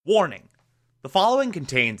Warning: the following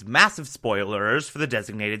contains massive spoilers for the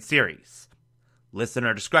designated series.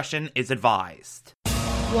 Listener discretion is advised.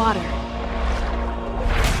 Water.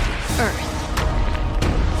 Earth.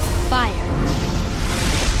 Fire.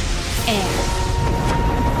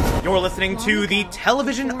 Air. You're listening to the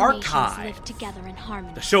Television Archive,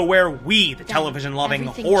 the show where we, the television-loving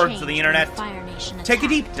hordes of the internet, take a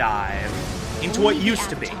deep dive into what used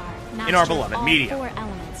to be in our beloved media.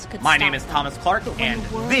 My name is Thomas Clark, and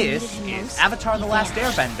this is Avatar: The Last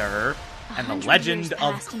Airbender and the Legend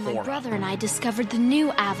of Korra. My brother and I discovered the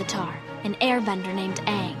new Avatar, an airbender named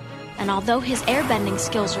Aang. And although his airbending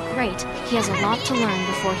skills are great, he has a lot to learn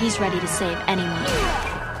before he's ready to save anyone.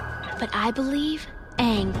 But I believe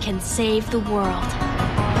Aang can save the world.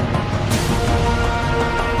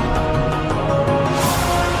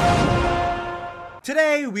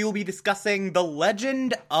 Today, we will be discussing The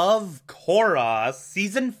Legend of Korra,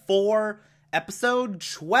 Season 4, Episode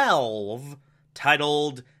 12,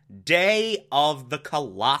 titled Day of the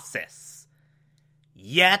Colossus.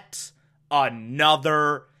 Yet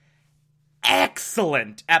another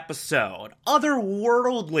excellent episode.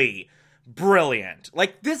 Otherworldly brilliant.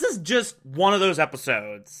 Like, this is just one of those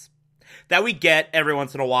episodes that we get every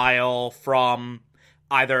once in a while from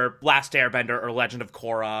either Last Airbender or Legend of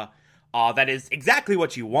Korra. That is exactly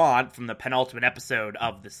what you want from the penultimate episode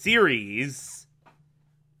of the series,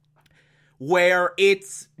 where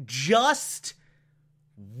it's just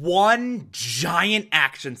one giant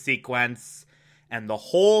action sequence, and the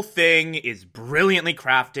whole thing is brilliantly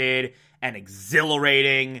crafted and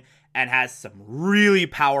exhilarating, and has some really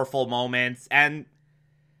powerful moments, and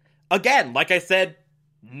again, like I said,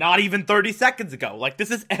 not even 30 seconds ago, like,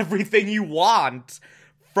 this is everything you want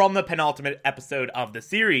from the penultimate episode of the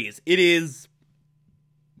series. It is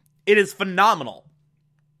phenomenal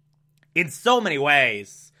in so many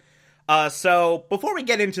ways. So before we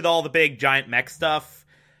get into all the big giant mech stuff,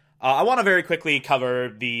 I want to very quickly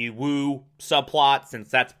cover the Wu subplot, since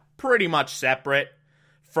that's pretty much separate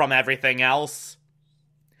from everything else.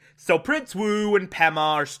 So Prince Wu and Pema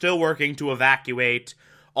are still working to evacuate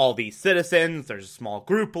all these citizens. There's a small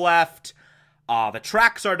group left. The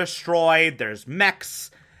tracks are destroyed. There's mechs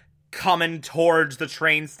coming towards the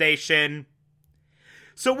train station.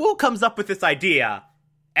 So Wu comes up with this idea,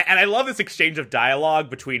 and I love this exchange of dialogue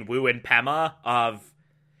between Wu and Pema of,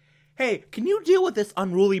 "Hey, can you deal with this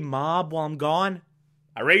unruly mob while I'm gone?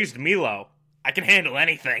 I raised Milo. I can handle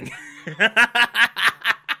anything."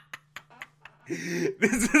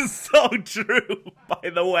 This is so true,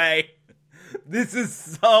 by the way. This is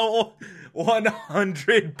so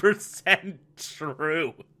 100%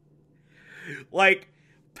 true. Like,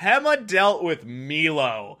 Pema dealt with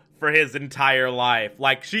Milo for his entire life.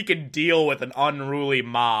 Like, she can deal with an unruly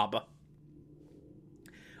mob.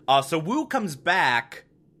 So Wu comes back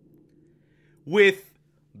with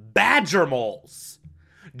badger moles.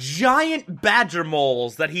 Giant badger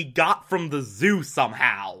moles that he got from the zoo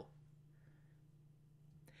somehow.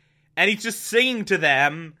 And he's just singing to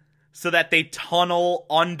them so that they tunnel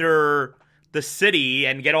under the city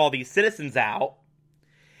and get all these citizens out.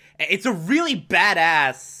 It's a really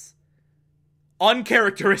badass,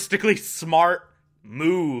 uncharacteristically smart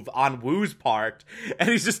move on Wu's part, and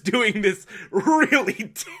he's just doing this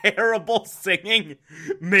really terrible singing,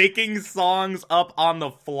 making songs up on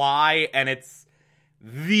the fly, and it's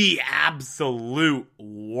the absolute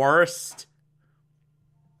worst.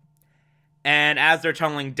 And as they're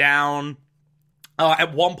tunneling down,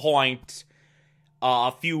 at one point,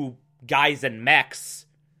 a few guys in mechs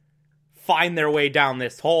find their way down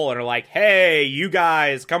this hole and are like, "Hey, you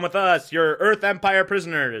guys, come with us, you're Earth Empire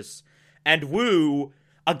prisoners." And Wu,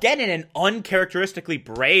 again in an uncharacteristically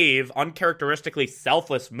brave, uncharacteristically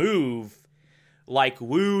selfless move, like,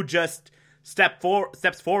 Wu just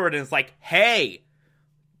steps forward and is like, "Hey,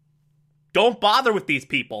 don't bother with these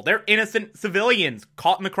people. They're innocent civilians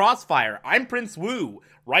caught in the crossfire. I'm Prince Wu,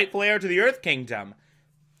 rightful heir to the Earth Kingdom.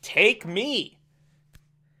 Take me."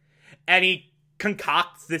 And he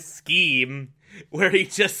concocts this scheme where he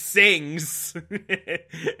just sings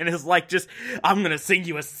and is like, "I'm gonna sing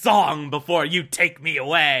you a song before you take me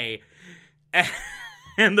away."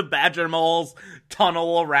 And the badger moles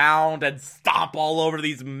tunnel around and stomp all over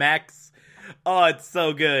these mechs. Oh, it's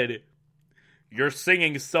so good. "You're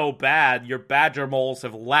singing so bad, your badger moles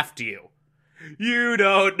have left you. You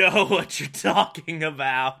don't know what you're talking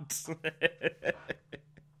about."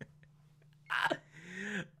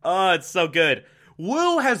 Oh, it's so good.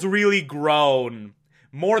 Wu has really grown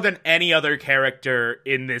more than any other character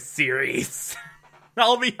in this series.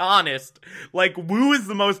 I'll be honest. Like, Wu is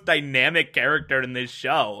the most dynamic character in this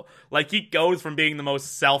show. Like, he goes from being the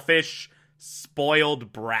most selfish,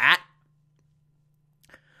 spoiled brat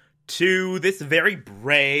to this very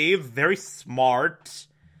brave, very smart,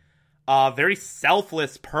 very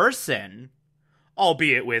selfless person,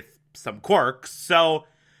 albeit with some quirks. So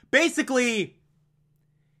basically,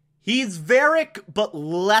 he's Varrick, but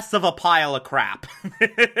less of a pile of crap.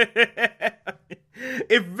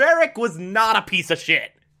 If Varrick was not a piece of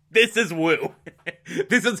shit, this is Wu.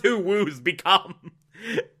 This is who Wu's become.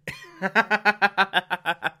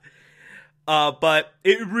 But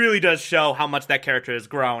it really does show how much that character has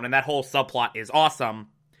grown, and that whole subplot is awesome.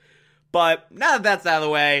 But now that that's out of the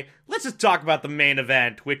way, let's just talk about the main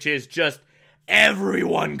event, which is just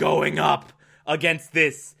everyone going up against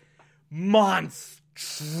this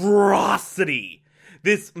monstrosity.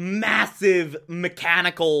 This massive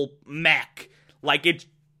mechanical mech.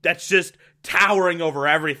 That's just towering over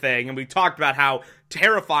everything, and we talked about how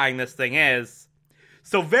terrifying this thing is.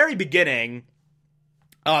 So very beginning,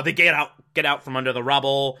 they get out from under the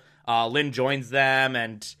rubble. Lin joins them,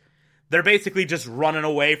 and they're basically just running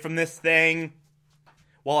away from this thing,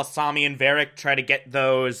 while Asami and Varrick try to get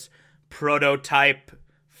those prototype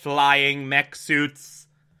flying mech suits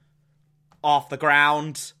off the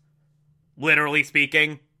ground, literally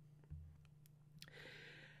speaking.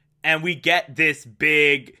 And we get this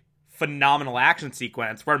big, phenomenal action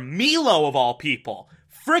sequence where Milo, of all people,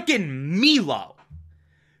 frickin' Milo,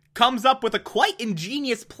 comes up with a quite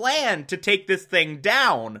ingenious plan to take this thing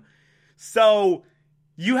down. So,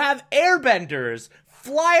 you have airbenders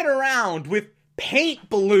flying around with paint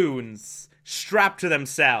balloons strapped to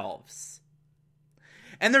themselves.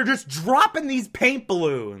 And they're just dropping these paint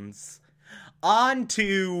balloons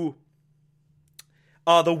onto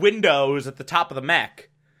the windows at the top of the mech,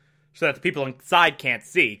 so that the people inside can't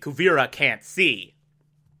see. Kuvira can't see.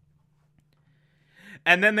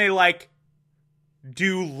 And then they,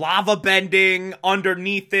 do lava bending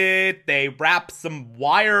underneath it. They wrap some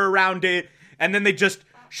wire around it. And then they just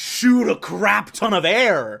shoot a crap ton of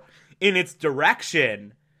air in its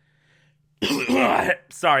direction.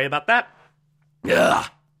 Sorry about that.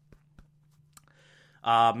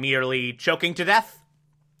 Merely choking to death.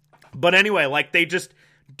 But anyway, they just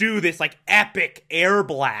do this, epic air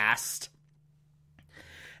blast.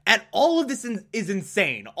 And all of this is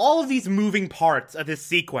insane. All of these moving parts of this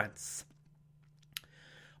sequence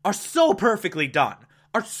are so perfectly done,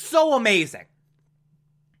 are so amazing.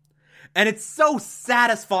 And it's so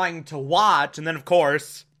satisfying to watch. And then, of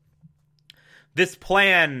course, this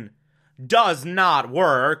plan does not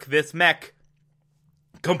work. This mech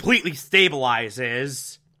completely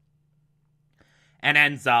stabilizes and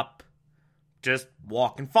ends up just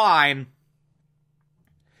walking fine.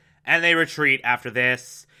 And they retreat after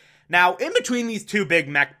this. Now, in between these two big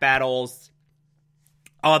mech battles,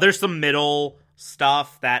 there's some middle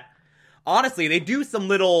stuff that, honestly, they do some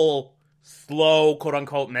little slow,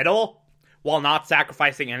 quote-unquote, middle, while not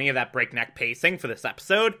sacrificing any of that breakneck pacing for this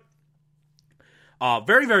episode.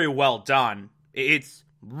 Very, very well done. It's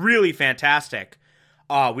really fantastic.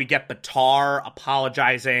 We get Baatar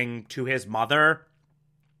apologizing to his mother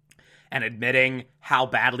and admitting how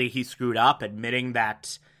badly he screwed up, admitting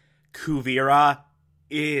that Kuvira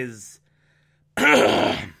is...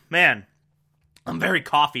 Man, I'm very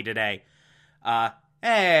coffee today.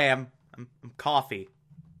 Hey, I'm coffee.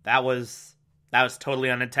 That was totally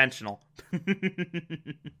unintentional.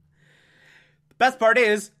 The best part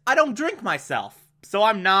is, I don't drink myself, so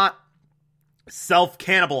I'm not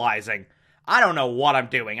self-cannibalizing. I don't know what I'm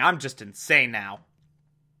doing. I'm just insane now.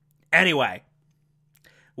 Anyway,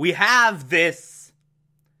 we have this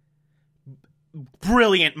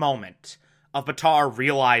brilliant moment of Baatar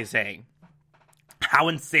realizing how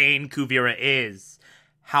insane Kuvira is,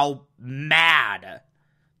 how mad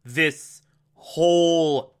this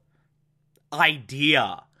whole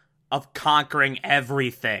idea of conquering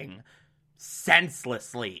everything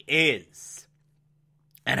senselessly is,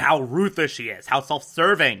 and how ruthless she is, how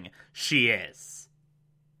self-serving she is.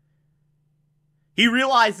 He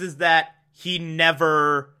realizes that he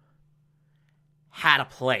never had a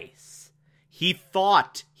place. He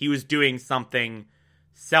thought he was doing something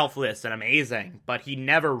selfless and amazing, but he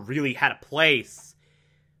never really had a place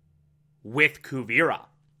with Kuvira.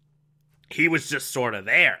 He was just sort of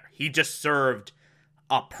there. He just served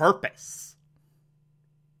a purpose.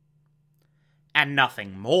 And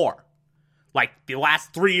nothing more. The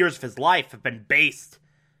last 3 years of his life have been based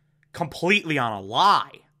completely on a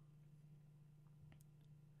lie.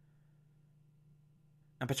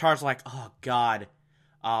 And Baatar's like, oh god,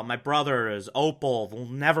 my brothers, Opal, will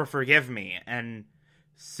never forgive me. And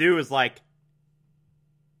Sue is like,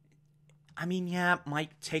 I mean, yeah, it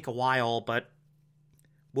might take a while, but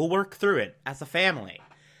we'll work through it as a family.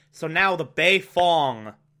 So now the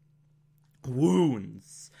Beifong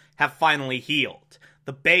wounds have finally healed.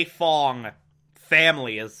 The Beifong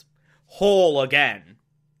family is whole again.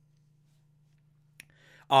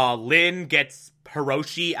 Lin gets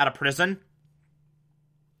Hiroshi out of prison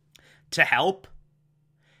to help.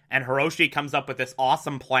 And Hiroshi comes up with this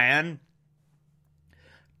awesome plan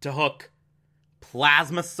to hook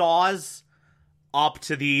plasma saws up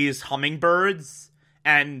to these hummingbirds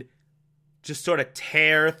and just sort of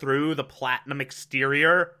tear through the platinum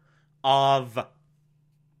exterior of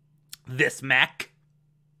this mech.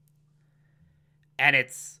 And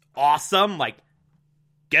it's awesome. Like,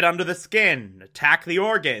 get under the skin, attack the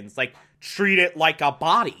organs, like, treat it like a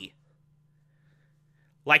body.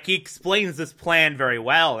 Like, he explains this plan very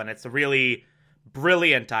well, and it's a really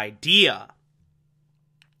brilliant idea.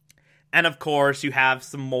 And of course, you have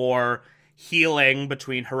some more healing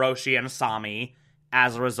between Hiroshi and Asami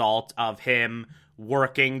as a result of him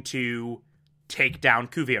working to take down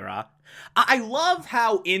Kuvira. I love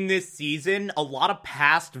how in this season, a lot of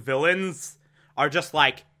past villains are just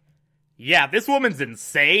like, yeah, this woman's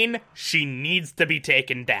insane, she needs to be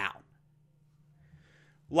taken down.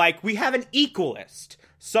 Like, we have an Equalist,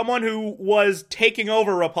 someone who was taking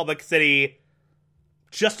over Republic City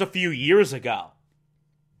just a few years ago.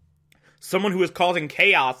 Someone who was causing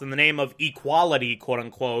chaos in the name of equality,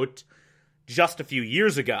 quote-unquote, just a few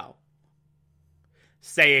years ago.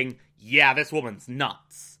 Saying, yeah, this woman's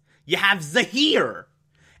nuts. You have Zahir,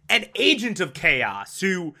 an agent of chaos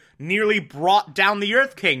who nearly brought down the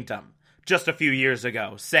Earth Kingdom just a few years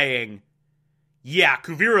ago, saying, yeah,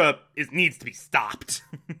 Kuvira needs to be stopped.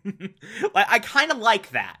 I kind of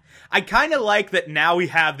like that. I kind of like that now we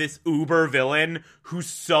have this uber villain who's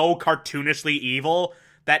so cartoonishly evil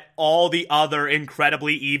that all the other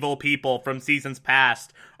incredibly evil people from seasons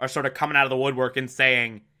past are sort of coming out of the woodwork and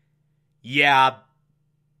saying, yeah,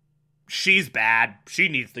 she's bad. She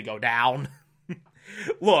needs to go down.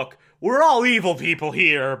 Look, we're all evil people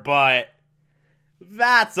here, but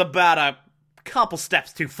that's about a couple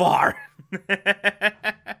steps too far.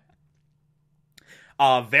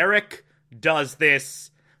 Varric does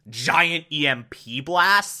this giant EMP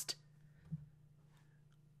blast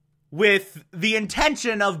with the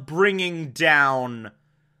intention of bringing down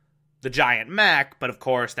the giant mech, but of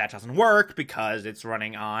course that doesn't work because it's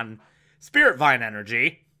running on Spirit Vine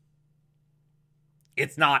energy.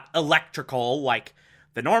 It's not electrical like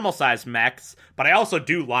the normal-sized mechs, but I also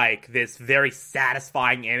do like this very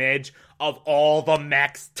satisfying image of all the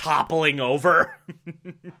mechs toppling over.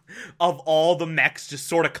 Of all the mechs just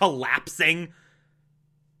sort of collapsing.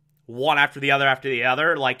 One after the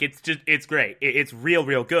other. Like, it's great. It's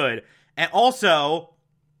real good. And also,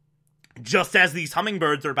 just as these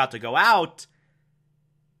hummingbirds are about to go out,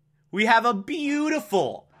 we have a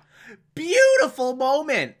beautiful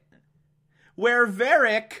moment where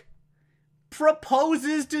Varric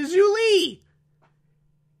proposes to Zhu Li.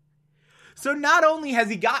 So not only has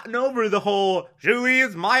he gotten over the whole, Zhu Li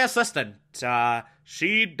is my assistant,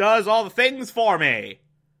 she does all the things for me.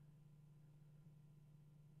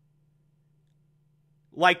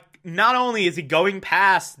 Like, not only is he going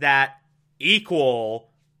past that equal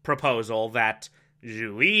proposal that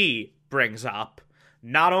Zhu Li brings up,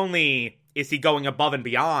 not only is he going above and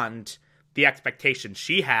beyond the expectations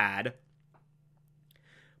she had,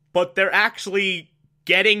 but they're actually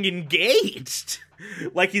getting engaged.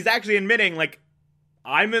 Like, he's actually admitting, like,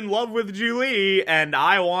 I'm in love with Zhu Li, and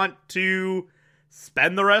I want to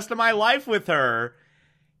spend the rest of my life with her.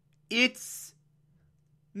 It's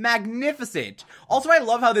magnificent. Also, I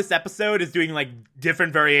love how this episode is doing, like,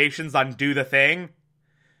 different variations on Do the Thing,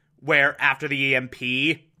 where after the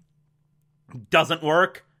EMP doesn't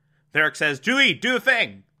work, Varric says, Zhu Li, do the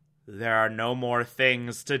thing. There are no more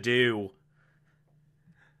things to do.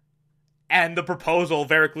 And the proposal,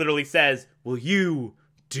 Varric literally says, will you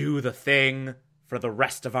do the thing for the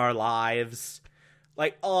rest of our lives?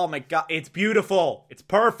 Like, oh my god, it's beautiful. It's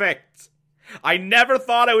perfect. I never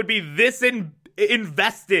thought I would be this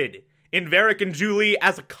invested in Varric and Zhu Li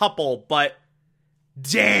as a couple, but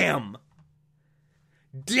damn.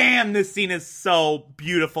 Damn, this scene is so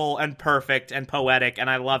beautiful and perfect and poetic, and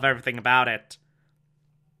I love everything about it.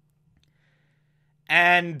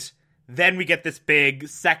 And then we get this big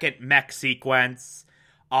second mech sequence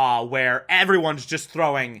where everyone's just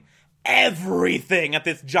throwing everything at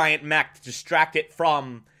this giant mech to distract it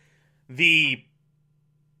from the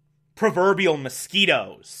proverbial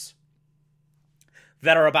mosquitoes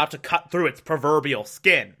that are about to cut through its proverbial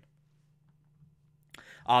skin.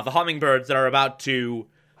 The hummingbirds that are about to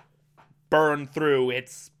burn through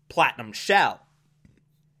its platinum shell.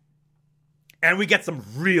 And we get some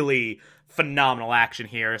really phenomenal action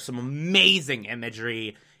here, some amazing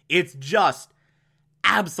imagery. It's just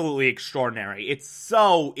absolutely extraordinary. It's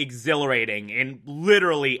so exhilarating in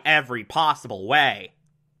literally every possible way.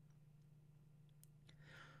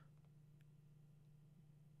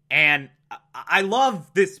 And I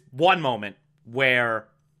love this one moment where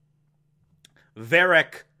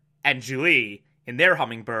Varric and Julie, in their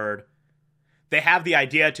hummingbird, they have the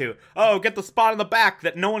idea to, get the spot in the back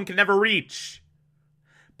that no one can ever reach.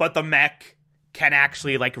 But the mech can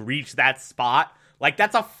actually, reach that spot.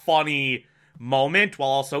 That's a funny moment while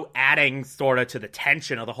also adding sort of to the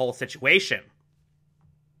tension of the whole situation.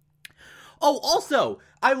 Oh, also,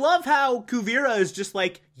 I love how Kuvira is just,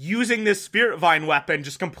 using this Spirit Vine weapon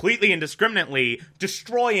just completely indiscriminately,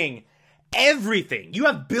 destroying everything. You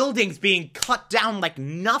have buildings being cut down like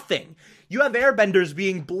nothing. You have airbenders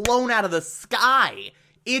being blown out of the sky.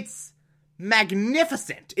 It's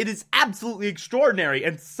magnificent. It is absolutely extraordinary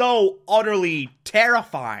and so utterly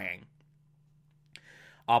terrifying.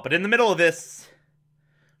 But in the middle of this,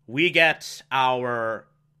 we get our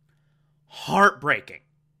heartbreaking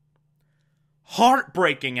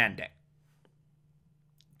ending.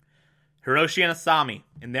 Hiroshi and Asami,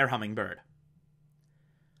 in their hummingbird,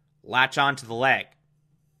 latch onto the leg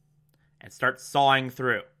and start sawing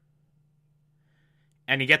through.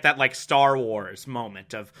 And you get that, Star Wars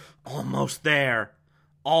moment of almost there,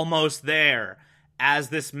 as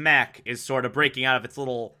this mech is sort of breaking out of its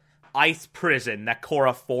little ice prison that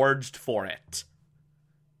Korra forged for it.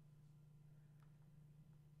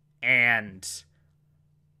 And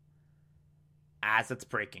as it's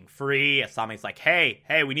breaking free, Asami's like, hey,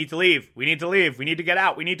 we need to leave. We need to get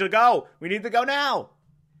out. We need to go now.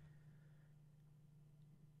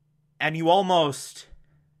 And you almost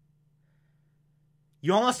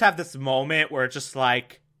have this moment where it's just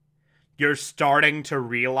you're starting to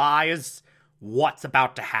realize what's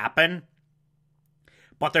about to happen,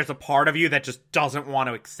 but there's a part of you that just doesn't want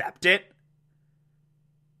to accept it.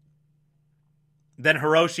 Then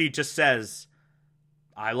Hiroshi just says,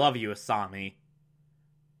 I love you, Asami.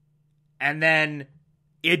 And then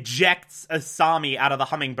ejects Asami out of the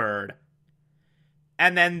hummingbird.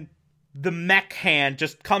 And then the mech hand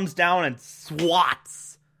just comes down and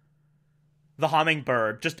swats the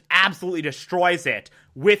hummingbird. Just absolutely destroys it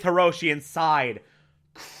with Hiroshi inside,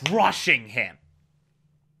 crushing him.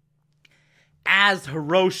 As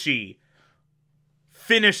Hiroshi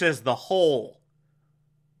finishes the hole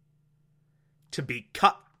to be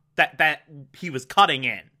cut, that he was cutting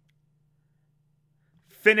in,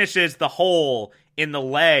 finishes the hole in the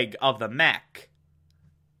leg of the mech.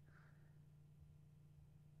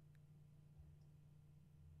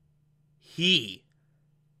 He,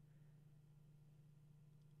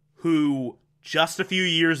 who just a few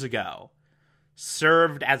years ago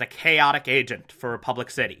served as a chaotic agent for Republic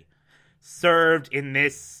City, served in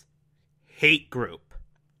this hate group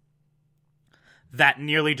that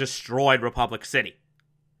nearly destroyed Republic City.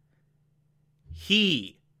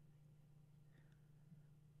 He,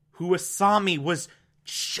 who Asami was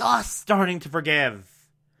just starting to forgive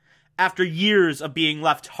after years of being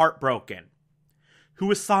left heartbroken, who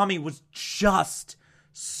Asami was just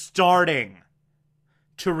starting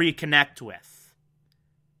to reconnect with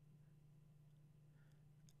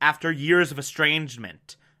after years of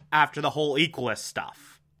estrangement, after the whole Equalist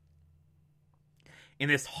stuff. In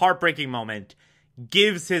this heartbreaking moment,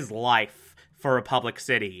 gives his life for Republic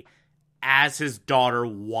City as his daughter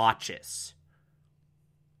watches.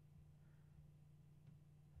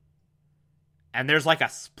 And there's a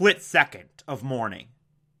split second of mourning.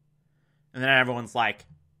 And then everyone's like,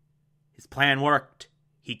 his plan worked.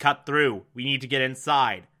 He cut through. We need to get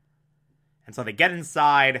inside. And so they get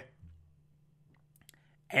inside.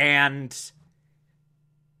 And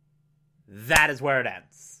that is where it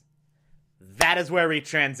ends. That is where we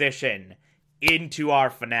transition into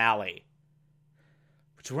our finale,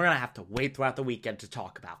 which we're going to have to wait throughout the weekend to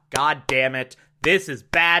talk about. God damn it. This is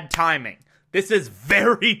bad timing. This is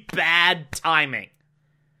very bad timing.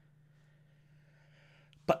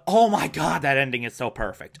 But oh my god, that ending is so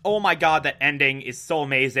perfect. Oh my god, that ending is so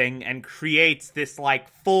amazing and creates this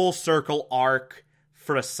full circle arc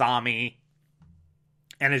for Asami.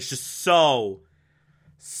 And it's just so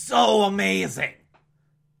amazing.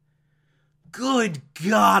 Good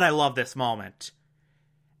god, I love this moment.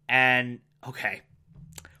 And, okay.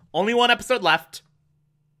 Only one episode left.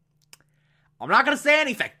 I'm not going to say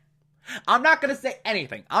anything. I'm not going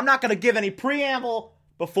to give any preamble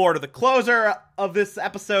before to the closer of this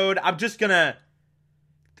episode. I'm just going to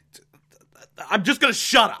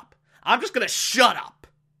shut up. I'm just going to shut up.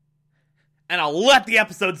 And I'll let the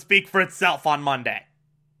episode speak for itself on Monday.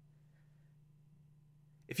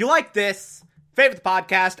 If you like this, favorite the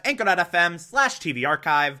podcast, anchor.fm/TV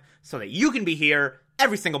archive, so that you can be here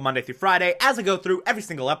every single Monday through Friday as I go through every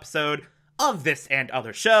single episode of this and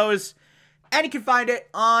other shows. And you can find it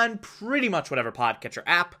on pretty much whatever podcatcher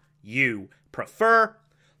app you prefer.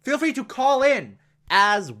 Feel free to call in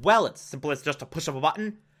as well. It's simple as just to push up a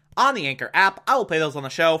button on the Anchor app. I will play those on the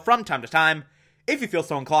show from time to time if you feel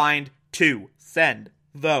so inclined to send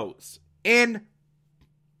those in.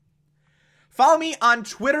 Follow me on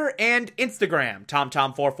Twitter and Instagram,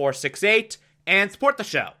 TomTom4468, and support the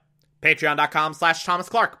show. Patreon.com/Thomas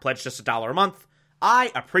Clark. Pledge just $1 a month.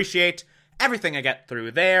 I appreciate everything I get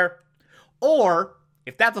through there. Or,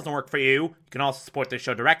 if that doesn't work for you, you can also support the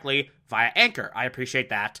show directly via Anchor. I appreciate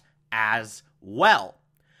that as well.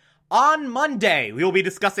 On Monday, we will be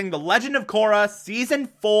discussing The Legend of Korra Season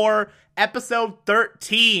 4, Episode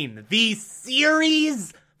 13, the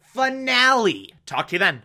series finale. Talk to you then.